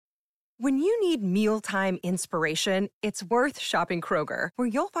When you need mealtime inspiration, it's worth shopping Kroger, where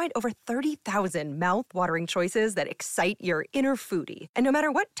you'll find over 30,000 mouth-watering choices that excite your inner foodie. And no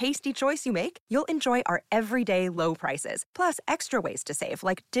matter what tasty choice you make, you'll enjoy our everyday low prices, plus extra ways to save,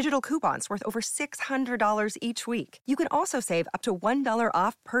 like digital coupons worth over $600 each week. You can also save up to $1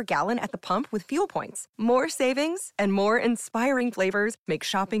 off per gallon at the pump with fuel points. More savings and more inspiring flavors make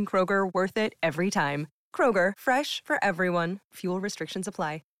shopping Kroger worth it every time. Kroger, fresh for everyone. Fuel restrictions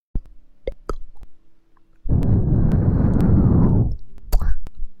apply.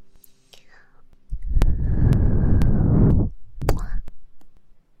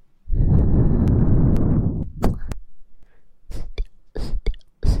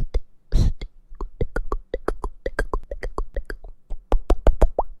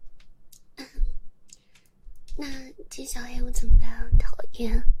那这小黑我怎么办？讨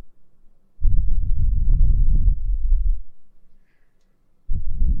厌。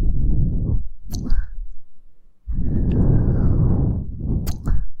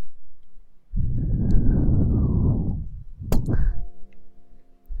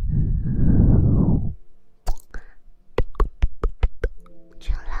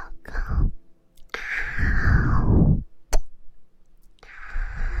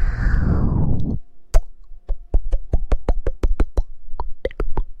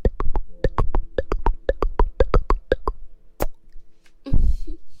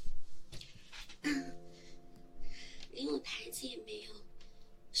连我牌子也没有，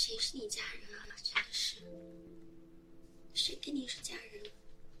谁是你家人啊？真的是，谁跟你是家人？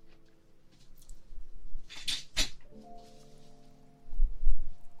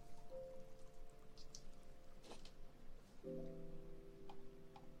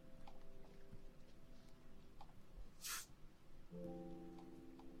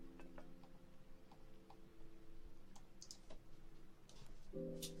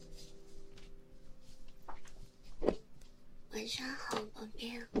晚上好，宝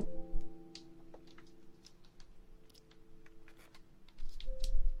贝。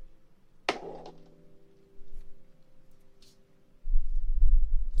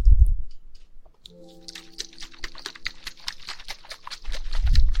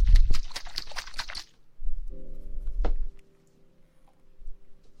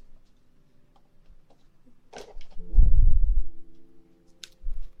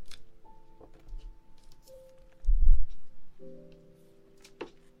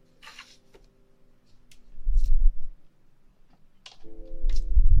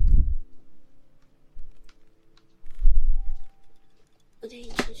我得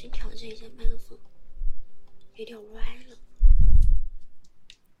重新调整一下麦克风，有点歪了。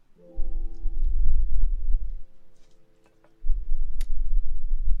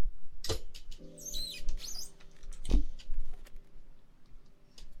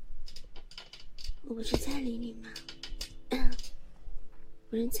我不是在理你吗？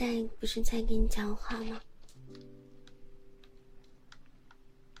不是在跟你讲话吗？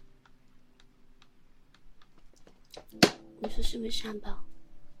你说是不是啊，宝？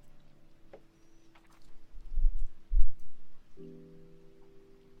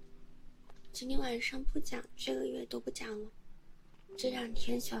今天晚上不讲，这个月都不讲了。这2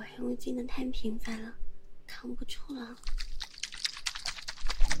天小黑屋进的太频繁了，扛不住了。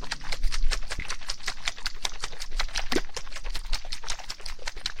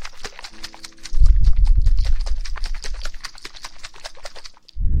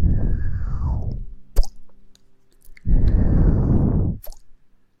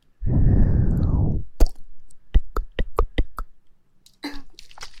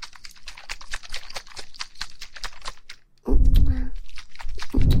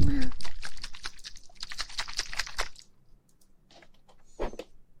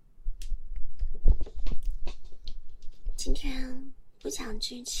今天不讲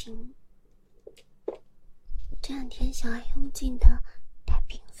剧情，这2天小黑屋进的太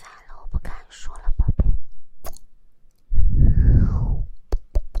频繁了，我不敢说了，宝贝。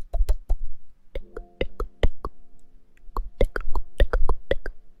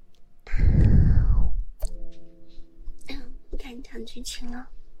不敢讲剧情了，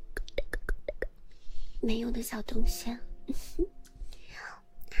没有的小东西。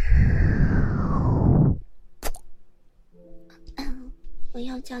我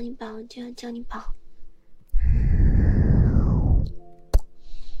要叫你宝，就要叫你宝。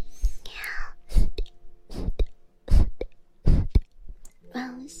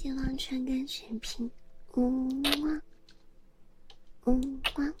哇，希望川跟水瓶，哇，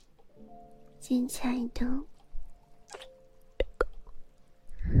亲爱的。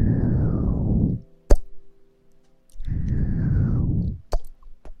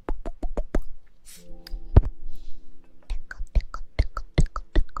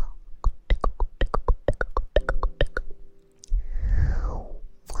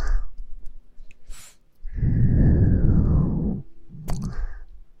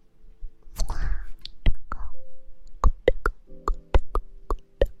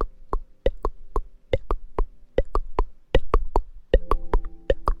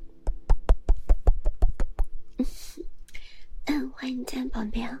宝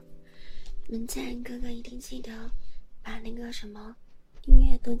贝啊，你们家人哥哥一定记得把那个什么音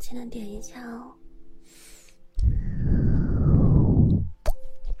乐都记得点一下哦。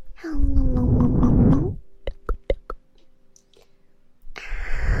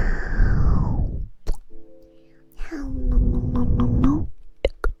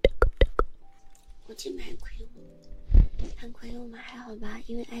我这边还亏我，很亏我吗？还好吧，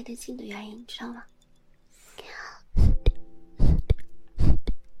因为爱得近的原因，知道吗？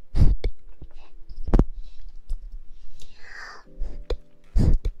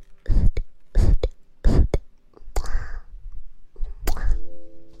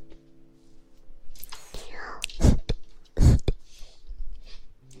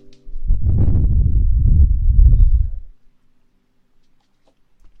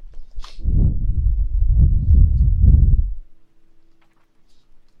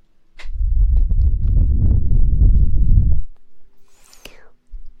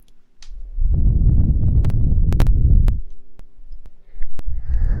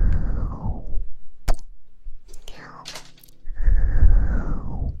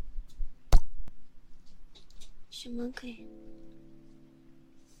什么鬼？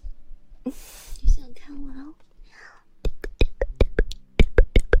你想看我了？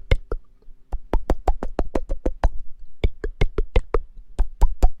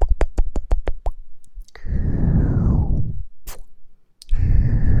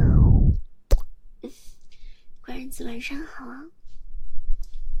乖儿子晚上好啊！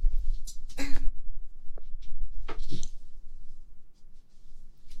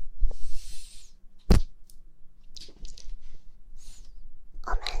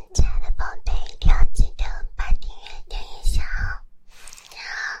我们家的宝贝一定要记得把订阅点一下啊！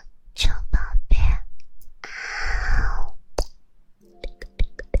臭宝贝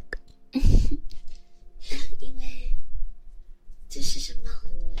因为这是什么？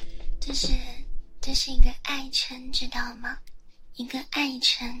这是一个爱称，知道吗？一个爱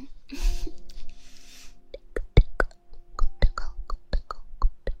称。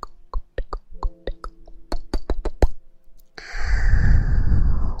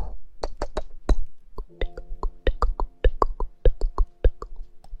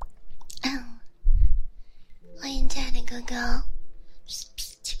欢迎亲爱的哥哥。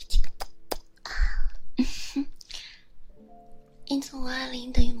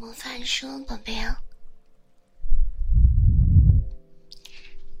1+5+20等于魔法书，宝贝啊！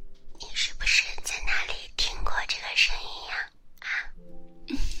你是不是在哪里听过这个声音呀？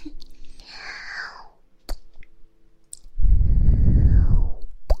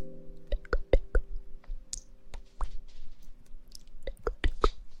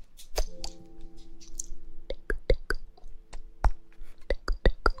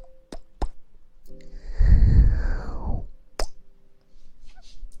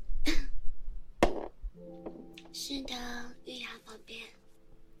是的，月牙宝贝。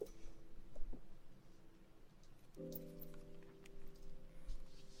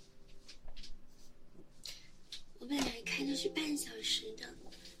我本来开的是半小时的，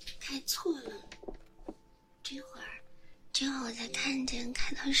开错了。这会儿我才看见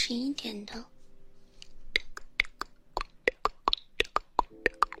开到11点的。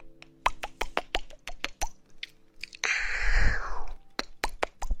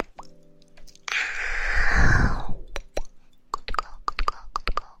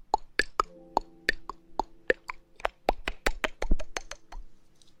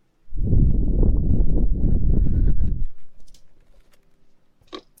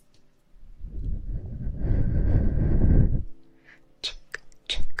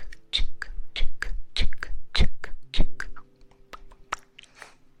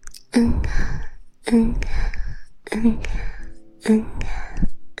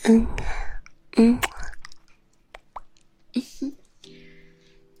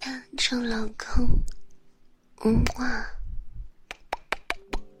臭老公，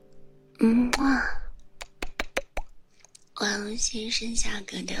王先生下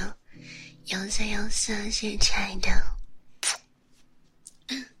个的1314，谢谢亲爱的。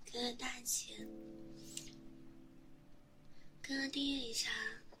哥大钱，哥订阅一下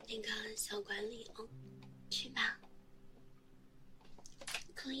那个小管理哦，去吧。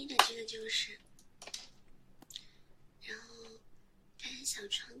扣一的这个就是，然后看小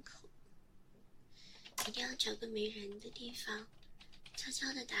窗口，一定要找个没人的地方，悄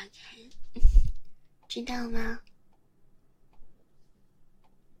悄的打开，知道吗？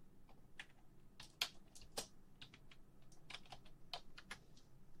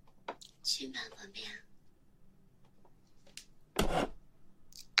去吧，宝贝啊！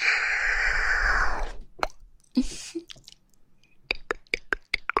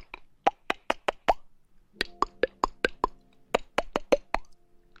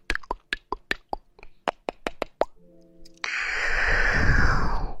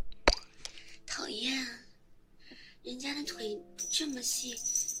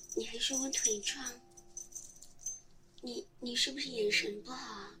你还说我腿壮，你是不是眼神不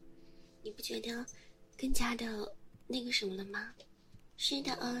好啊？你不觉得更加的那个什么了吗？是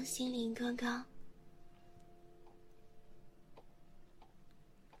的哦，心灵哥哥。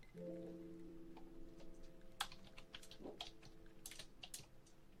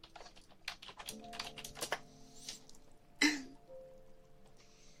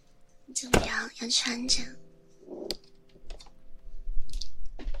怎么样？要穿着？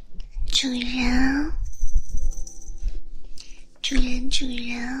主人，主人，主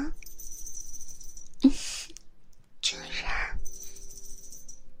人，主人，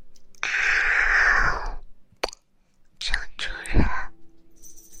啊！张主人，啊！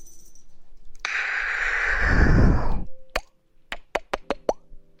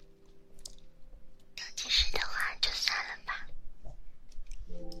倒计时的话，就算了吧。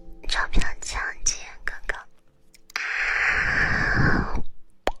钞票抢劫，哥哥。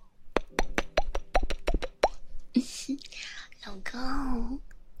老公，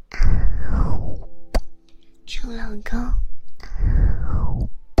臭老公，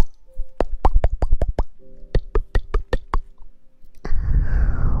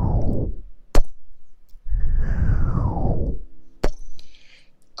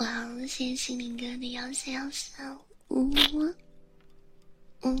哇！谢谢心灵哥的1414，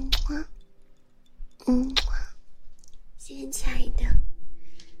谢谢亲爱的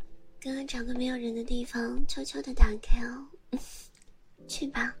哥哥，找个没有人的地方，悄悄的打开哦，去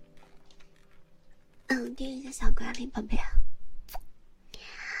吧。订一下小管理，宝贝啊。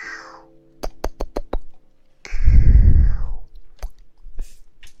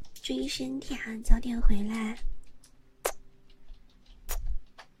注意身体啊，早点回来。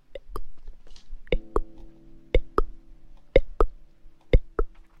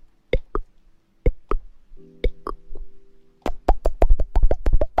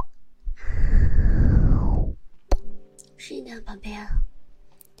是的，宝贝啊。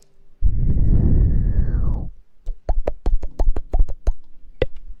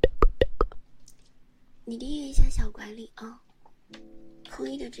你订阅一下小管理啊。扣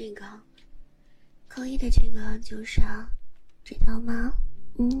一的这个，扣一的这个就是啊，知道吗？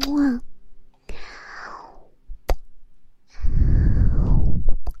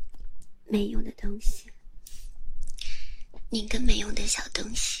没用的东西，你个没用的小东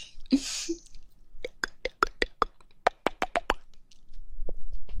西。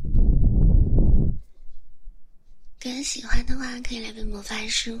个人喜欢的话，可以来本魔法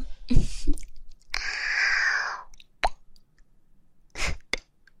书。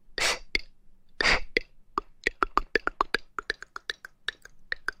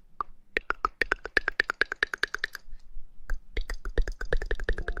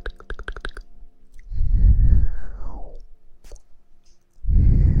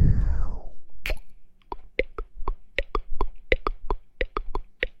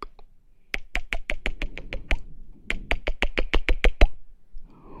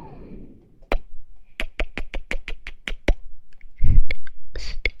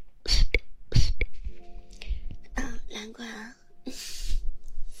蓝管啊。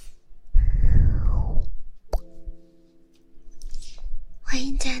欢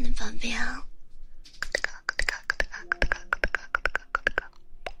迎亲爱的宝贝啊！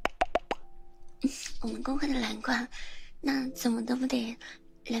我们公会的蓝管，那怎么都不得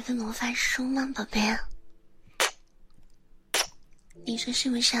来份魔法书吗，宝贝啊？你说是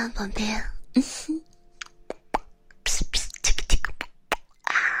不是啊，宝贝啊？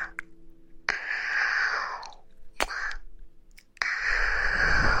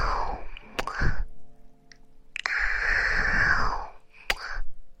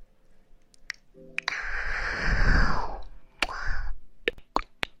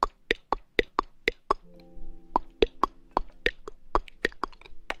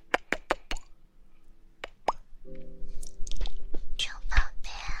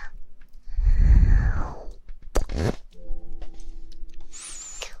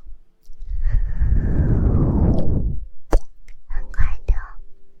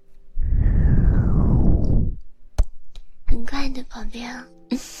宝贝啊，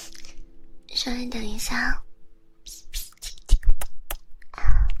稍微等一下。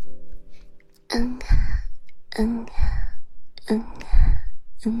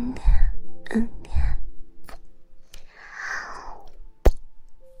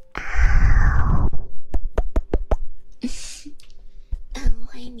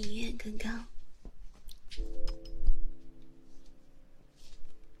欢迎明月哥哥。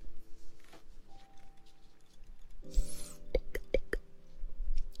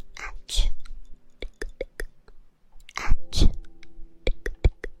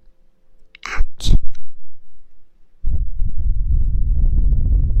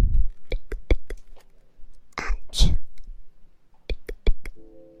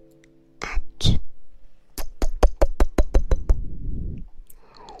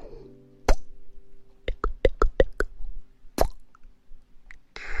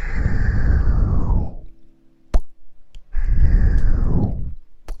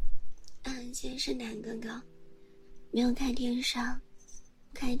是男哥哥，没有开电视，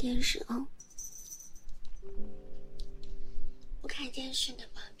开电视哦。不开电视的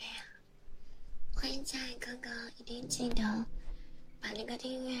宝贝啊，欢迎在哥哥，一定记得把那个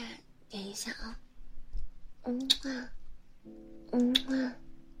订阅点一下啊。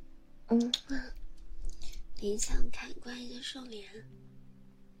理想开关一个瘦脸，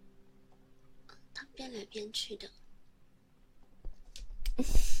它变来变去的。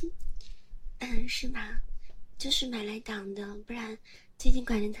是吧？就是买来挡的，不然最近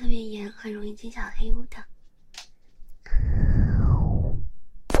管得特别严，很容易进小黑屋的。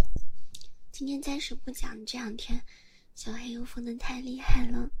今天暂时不讲，这两天小黑屋封得太厉害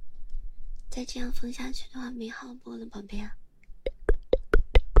了，再这样封下去的话没好播了，宝贝啊。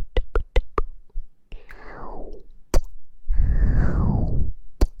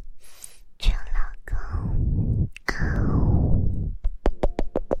这老公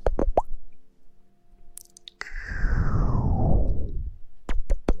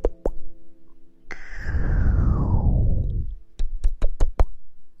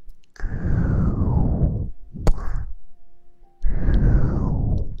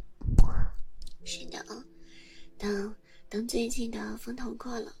是的哦，等最近的风头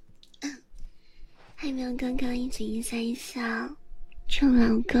过了，还有没有哥哥一起一下一下臭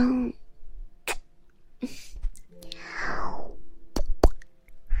老公？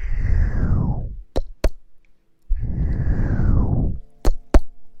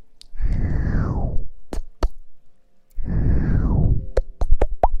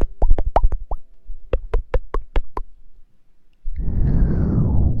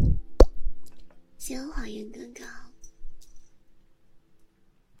谢谢谎言哥哥，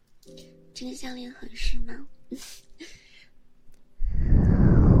这个项链合适吗？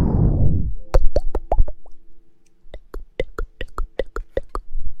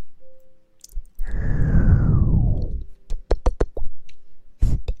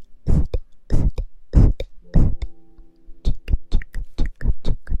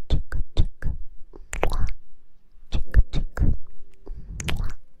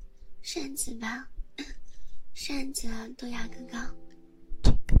扇子吧，扇子啊，豆芽哥哥。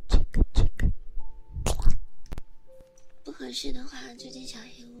不合适的话就进小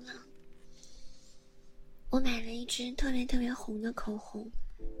黑屋了。我买了一支特别红的口红，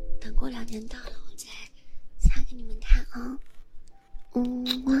等过2年到了我再擦给你们看啊。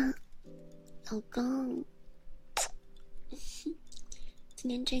老公，今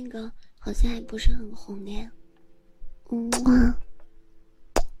天这个好像还不是很红耶。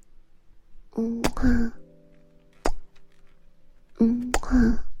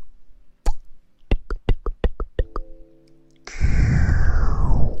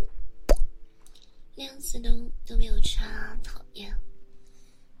亮丝都没有擦，讨厌。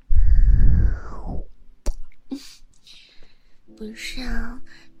不是啊，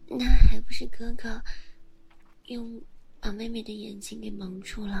那还不是哥哥把妹妹的眼睛给蒙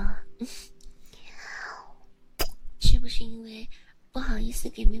住了。是不是因为不好意思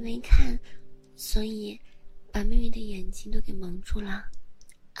给妹妹看，所以把妹妹的眼睛都给蒙住了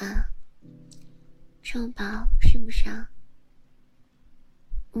啊？臭宝是不是啊？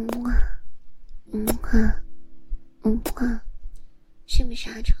是不是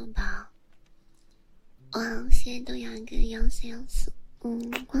啊，臭宝？哇，谢谢豆芽哥1四1四，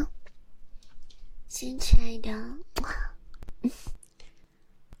谢谢亲爱的。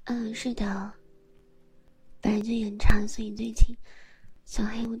是的，本来就眼差，所以最近小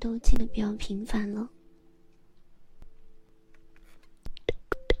黑屋都进的比较频繁了。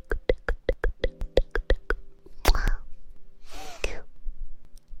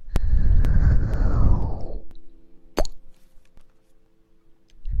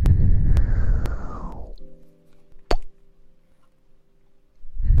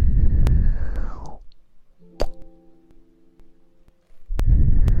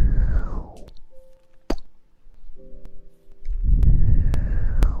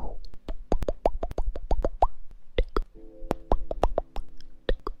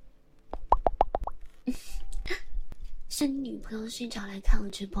是你女朋友睡着来看我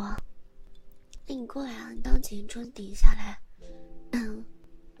直播，那你过来啊，你到姐桌子底下来，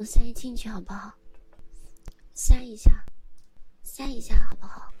我塞进去好不好？塞一下好不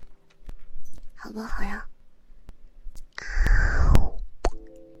好？好不好呀？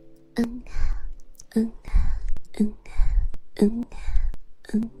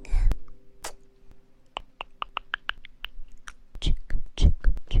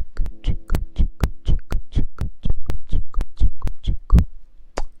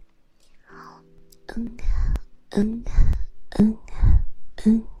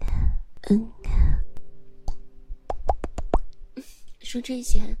说这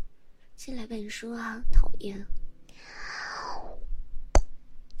些，先来本书啊，讨厌。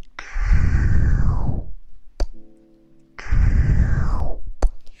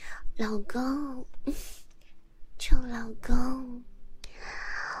老公，臭老公，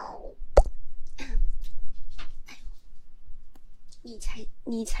你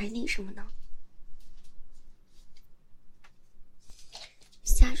才那什么呢？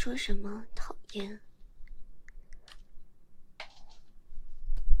瞎说什么？讨厌！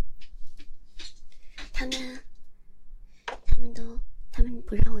他们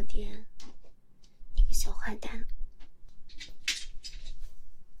不让我点，你个小坏蛋！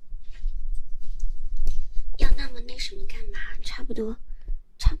要那么那什么干嘛？差不多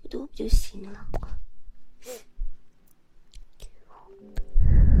不就行了？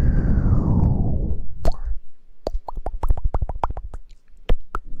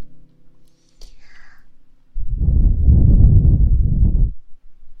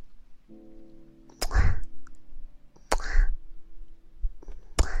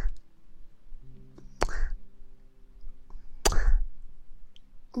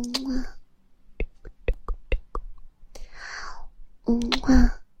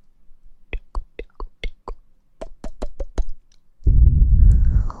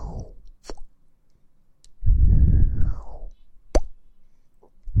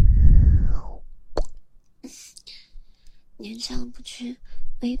年长不知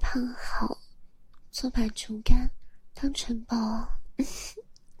微胖好，做把竹竿当城堡啊！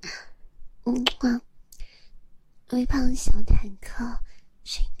微胖小坦克，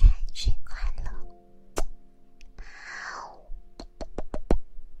谁开谁快乐。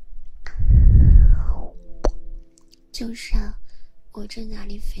就是啊，我这哪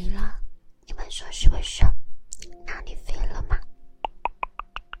里肥了？你们说是不是？哪里肥了吗？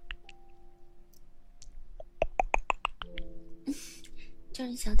就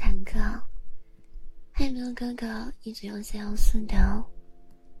是小坦克，还有没有哥哥1914114的哦？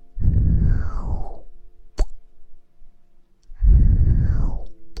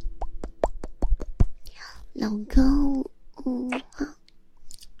老公，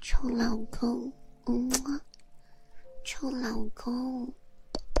臭老公，臭老公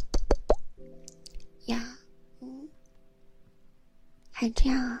呀，还这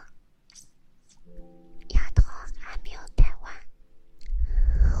样啊？丫头还没有带完。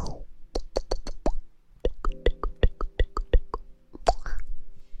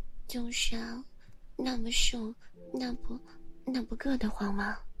就是啊，那么瘦，那不硌得慌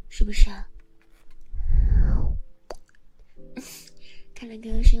吗？是不是啊？看来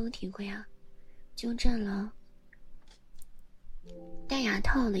哥哥深有体会啊，纠正了，戴牙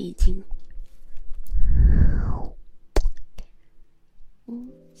套了已经。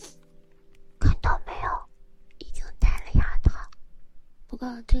看到没有，已经戴了牙套，不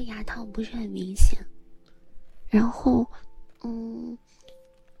过这个牙套不是很明显。然后，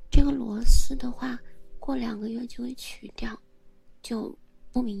这个螺丝的话，过2个月就会取掉，就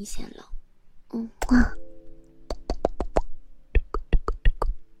不明显了。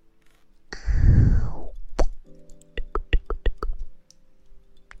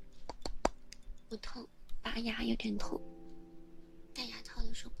不痛，拔牙有点痛，戴牙套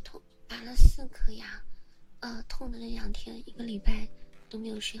的时候不痛，拔了4颗牙，痛的那2天，1个礼拜都没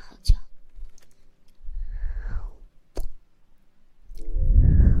有睡好觉。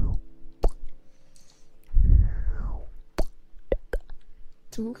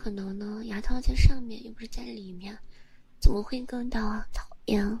怎么可能呢？牙套在上面，又不是在里面，怎么会硌到啊？讨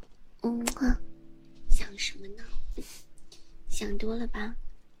厌！想什么呢？想多了吧？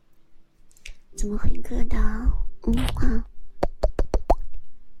怎么会硌到？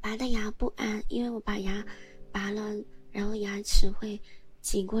拔的牙不安，因为我把牙拔了，然后牙齿会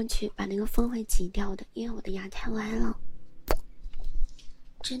挤过去，把那个缝会挤掉的，因为我的牙太歪了。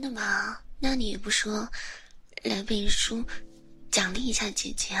真的吗？那你也不说来本书奖励一下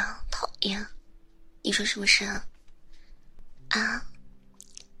姐姐啊，讨厌！你说是不是啊？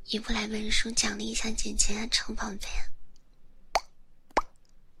也不来本书奖励一下姐姐，臭宝贝。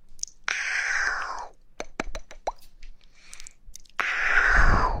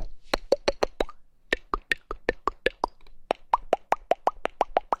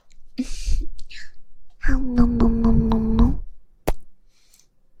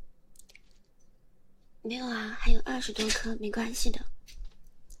没有啊，还有20多颗，没关系的，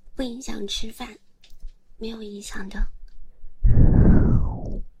不影响吃饭，没有影响的。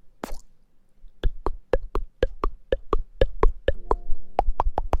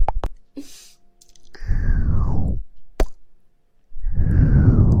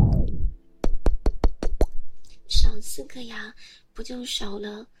少4颗牙不不就少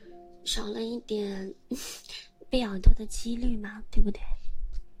了一点被咬到的几率嘛，对不对？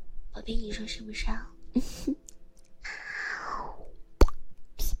宝贝，你说是不是啊？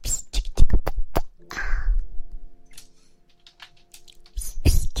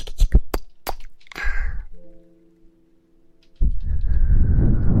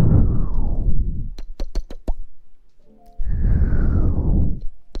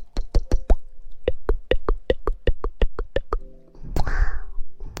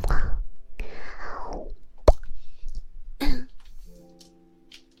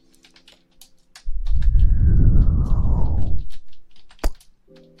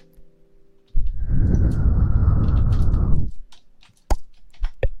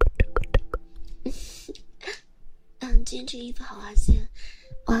今天这衣服好啊，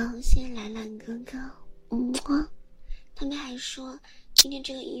哇，谢谢兰兰哥哥，他们还说今天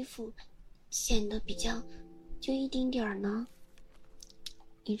这个衣服显得比较就一丁点儿呢，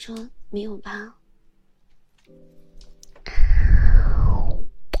你说没有吧？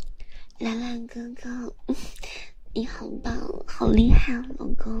兰兰哥哥，你好棒，好厉害啊，老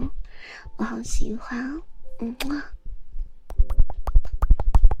公，我好喜欢，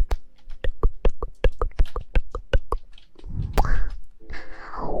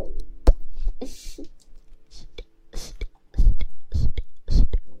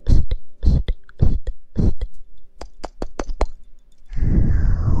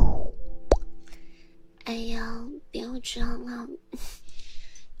哎呀，不要装了，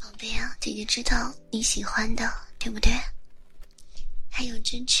宝贝啊，姐姐知道你喜欢的，对不对？还有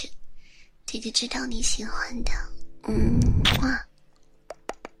真挚，姐姐知道你喜欢的，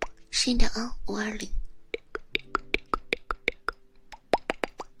是的啊，520。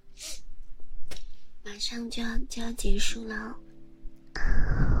马上就要结束了。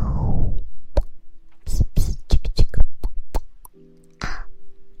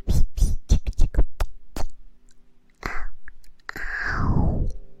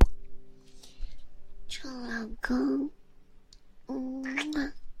臭老公，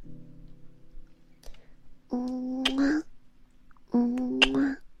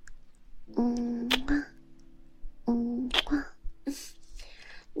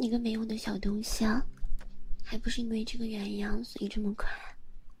你个没用的小东西啊！还不是因为这个原因，所以这么快。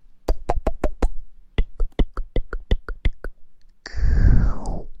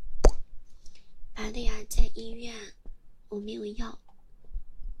拔的牙在医院，我没有药。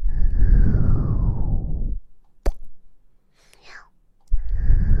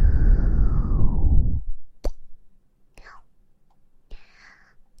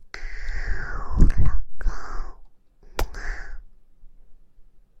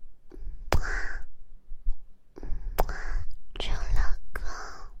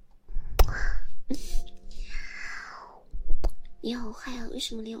你好坏啊！为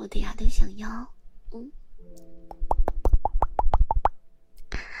什么连我的牙都想要？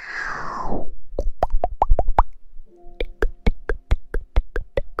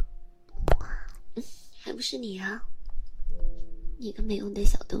还不是你啊！你个没用的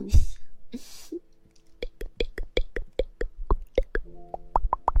小东西！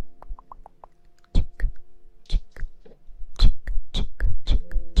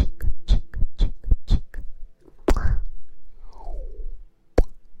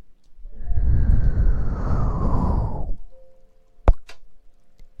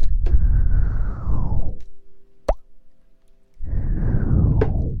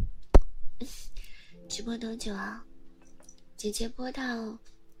直播多久啊？姐姐播到，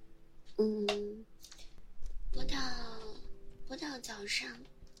播到早上，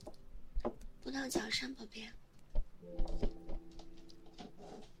宝贝。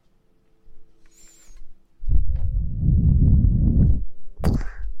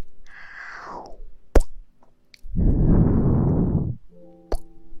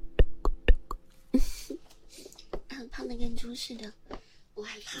胖的跟猪似的，我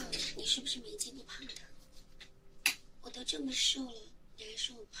还胖，你是不是没见过胖的？我都这么瘦了，你还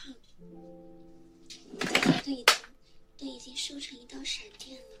说我胖？都已经瘦成一道闪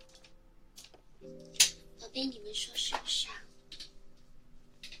电了，宝贝，你们说是不是啊？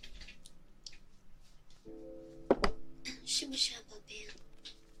是不是啊，宝贝？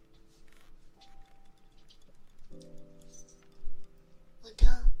我都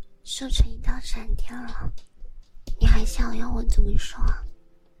瘦成一道闪电了，你还想要我怎么说啊？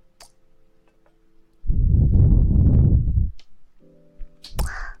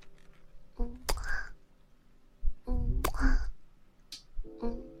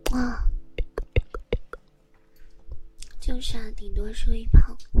就是啊，顶多是微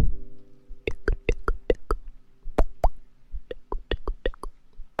胖。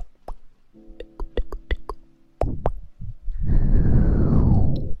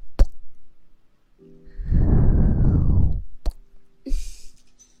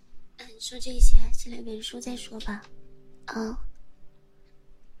这些，先来本书再说吧。啊，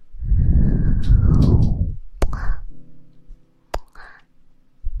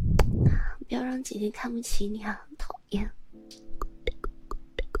不要让姐姐看不起你啊，讨厌。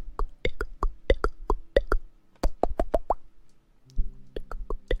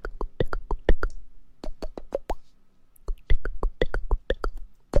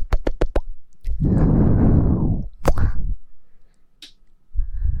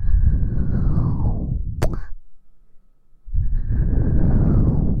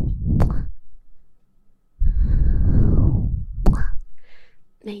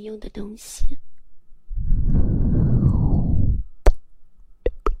没用的东西。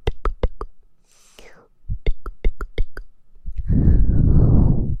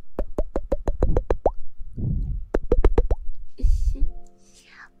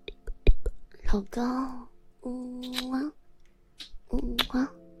老公，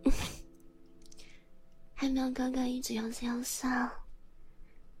还没有刚刚一直要骚，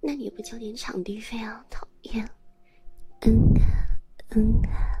那你不交点场地费啊？讨厌。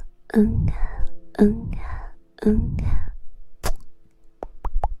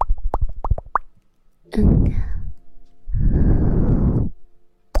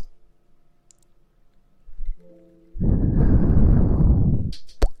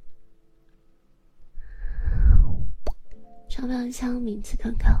钞票箱名字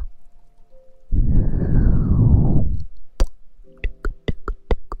看看。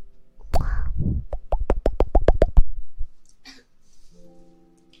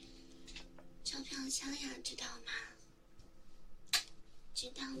钞票箱呀，知道吗？知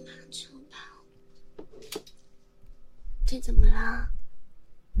道吗，臭宝？这怎么了？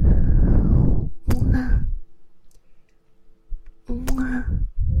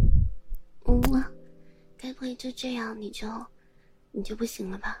该不会就这样你就不行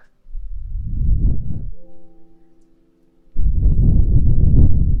了吧？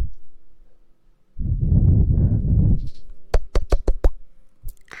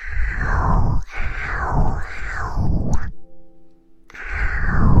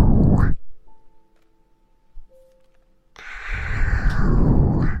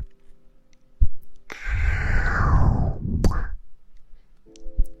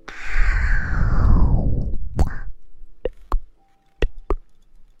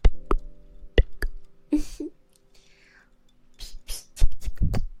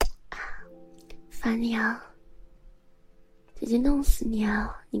烦你啊！姐姐弄死你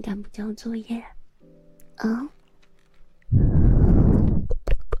啊！你敢不交作业？啊！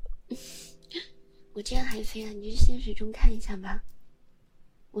我这样还飞啊？你去现实中看一下吧。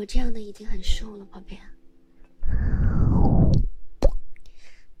我这样的已经很瘦了，宝贝。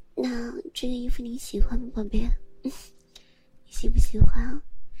那这件衣服你喜欢吗，宝贝？你喜不喜欢？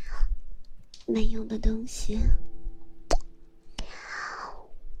没用的东西。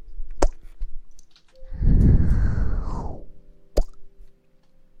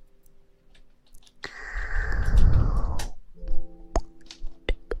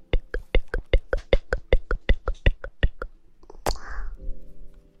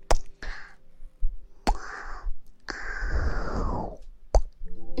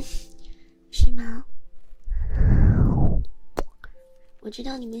我知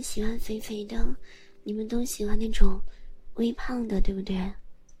道你们喜欢肥肥的，你们都喜欢那种微胖的，对不对？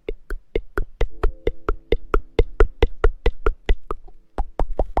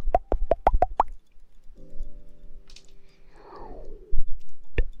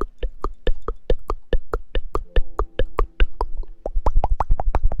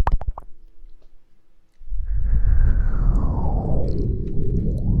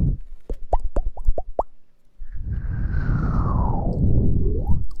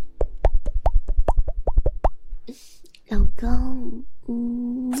老公，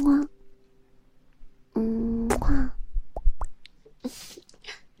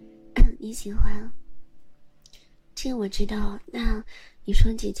你喜欢？这个我知道。那你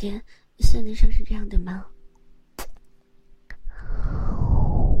说姐姐算得上是这样的吗？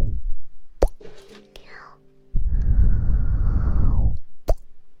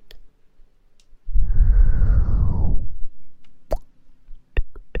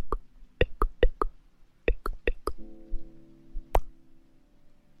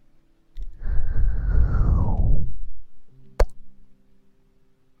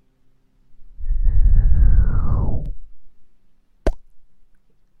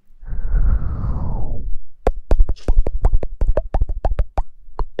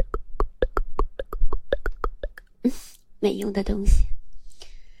没用的东西。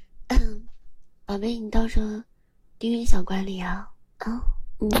宝贝，你到时候订阅小管理啊。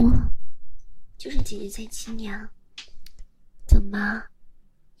就是姐姐在亲你啊。怎么？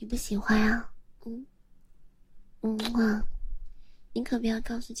你不喜欢啊？啊，你可不要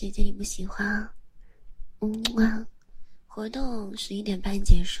告诉姐姐你不喜欢啊。啊，活动11点半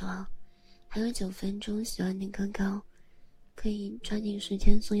结束啊，还有9分钟，喜欢你哥哥可以抓紧时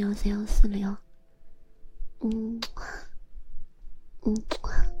间送13146。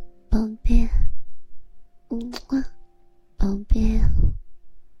宝贝，宝贝，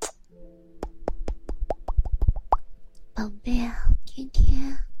宝贝啊，天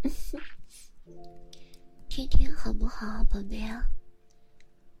天，天天好不好，宝贝啊？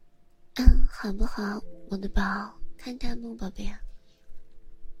好不好，我的宝？看弹幕，宝贝啊。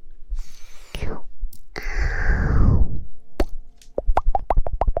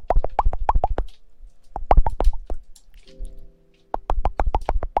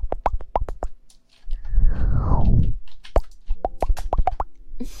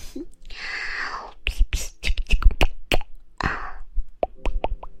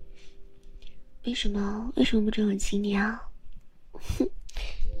为什么不准我亲你啊？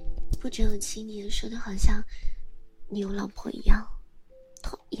不准我亲你，说的好像你有老婆一样，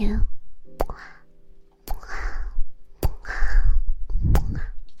讨厌。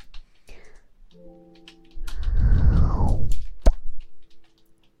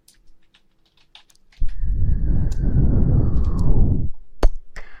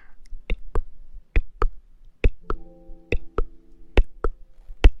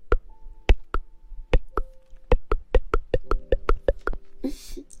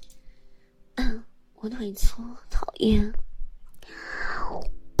我腿粗，讨厌。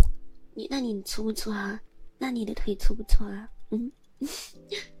那你粗不粗啊？那你的腿粗不粗啊？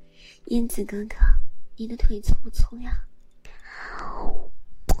燕子哥哥，你的腿粗不粗呀？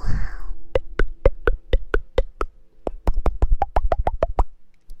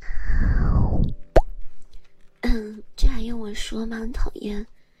这还用我说吗？讨厌。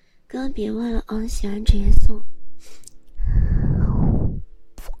哥哥别问了啊，喜欢直接送。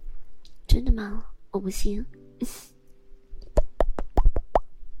真的吗？我不信。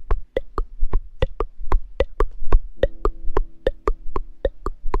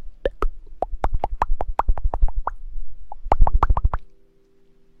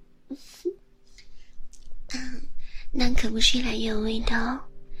那可不是越来越有味道。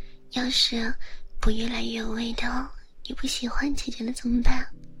要是不越来越有味道，你不喜欢姐姐了怎么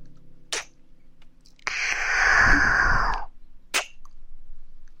办？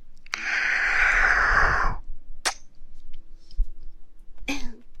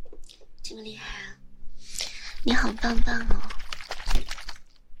这么厉害啊！你好棒棒哦！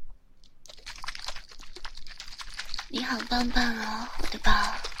你好棒棒哦，我的宝！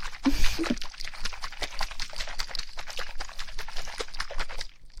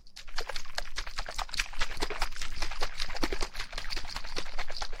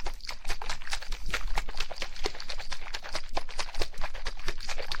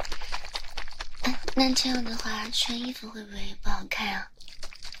那这样的话，穿衣服会不会不好看啊？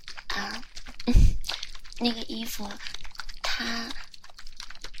啊，那个衣服，它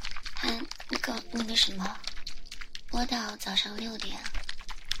那个什么，播到早上6点，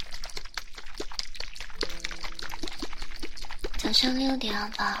早上6点好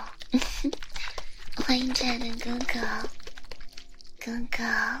不好？欢迎亲爱的哥哥，哥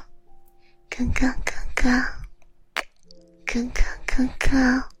哥，哥哥，哥哥，哥哥，哥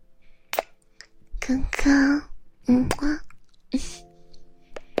哥。哥哥，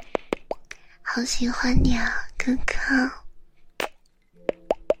好喜欢你啊，哥哥。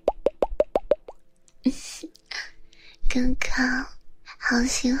哥哥，好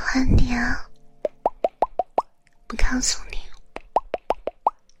喜欢你啊！不告诉你，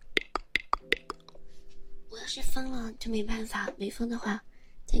我要是疯了就没办法，没疯的话，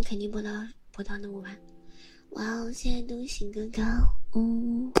咱肯定播到那么晚。哇哦，现在都醒，哥哥，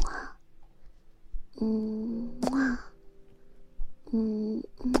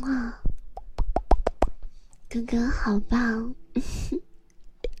哥哥好棒！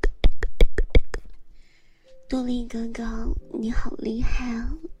多利哥哥，你好厉害啊！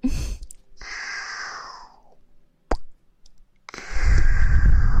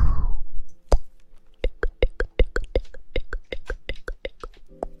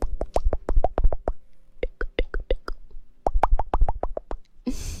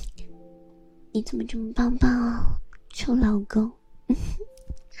你怎么这么棒棒啊，臭老公！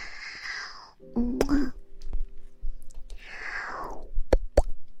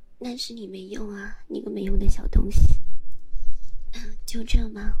那是你没用啊，你个没用的小东西！就这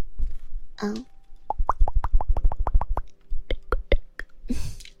吗？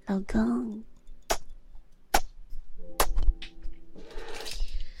老公，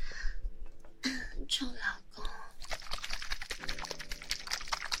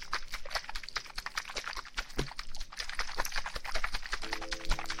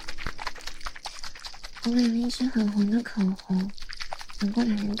我买了一支很红的口红，等过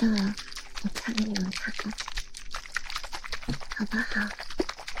来到了，我擦给你们看看，好不好？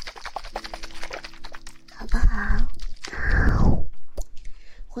好不好？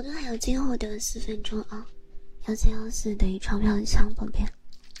活动还有最后的4分钟啊！1314等于钞票的抢，宝贝。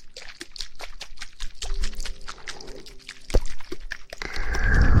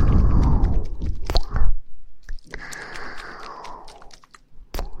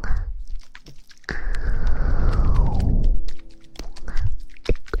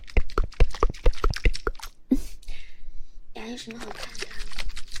还有什么好看的？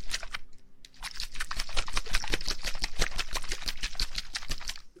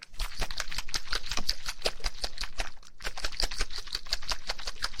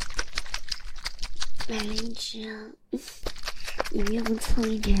买了一支啊，你越不凑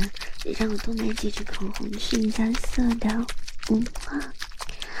一点，让我多买几支口红试一下色的。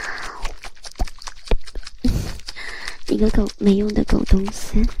一个狗没用的狗东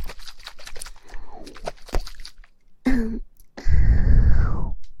西。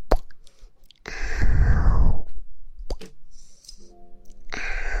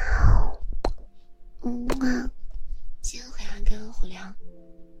今天回来跟虎粮。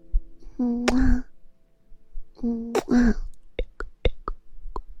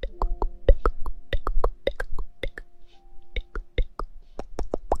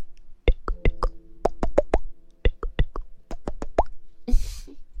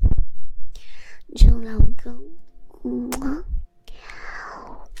臭老公，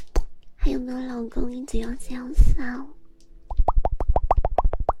还有没有老公一直要这样骚？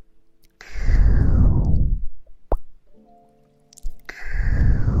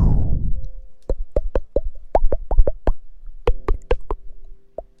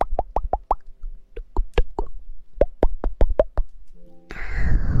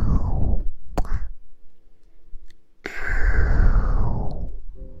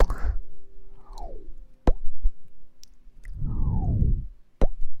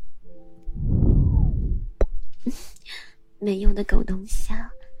没用的狗东西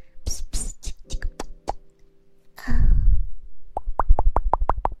啊！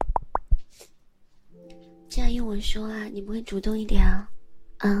既然用我说啊，你不会主动一点啊？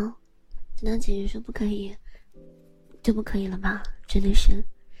等到姐姐说不可以，就不可以了吧？真的是，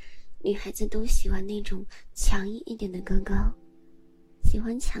女孩子都喜欢那种强硬一点的哥哥，喜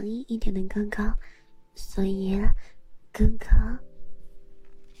欢强硬一点的哥哥，所以哥哥，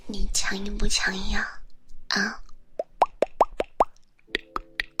你强硬不强硬啊？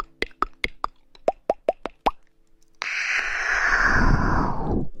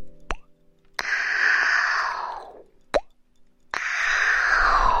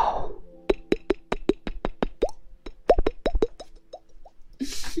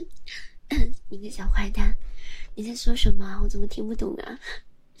你个小坏蛋，你在说什么？我怎么听不懂啊？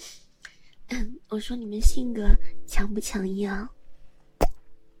我说你们性格强不强硬啊？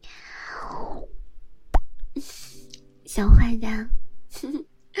小坏蛋，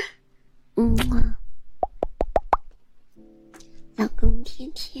老公贴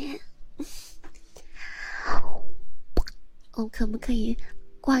贴，我可不可以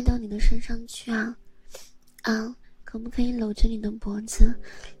挂到你的身上去啊？可不可以搂着你的脖子？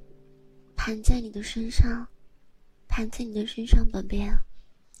盘在你的身上，宝贝啊，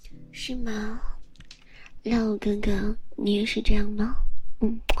是吗？让我哥哥，你也是这样吗？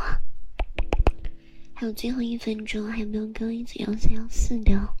还有最后1分钟，还有没有跟一起1314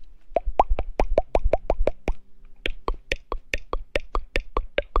的？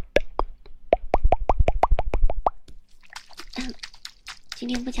今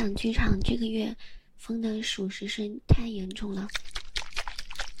天不讲剧场，这个月封的属实是太严重了。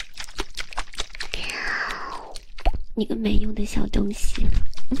你个没用的小东西。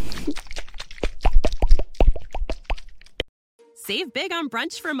Save big on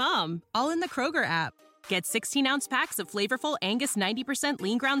brunch for mom, all in the Kroger app. Get 16-ounce packs of flavorful Angus 90%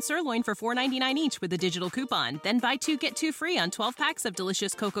 lean ground sirloin for $4.99 each with a digital coupon. Then buy 2, get 2 free on 12 packs of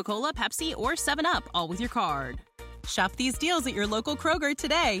delicious Coca-Cola, Pepsi, or 7-Up, all with your card. Shop these deals at your local Kroger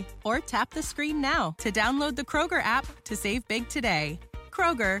today, or tap the screen now to download the Kroger app to save big today.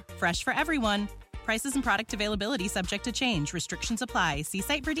 Kroger, fresh for everyone. Prices and product availability subject to change. Restrictions apply. See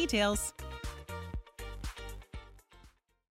site for details.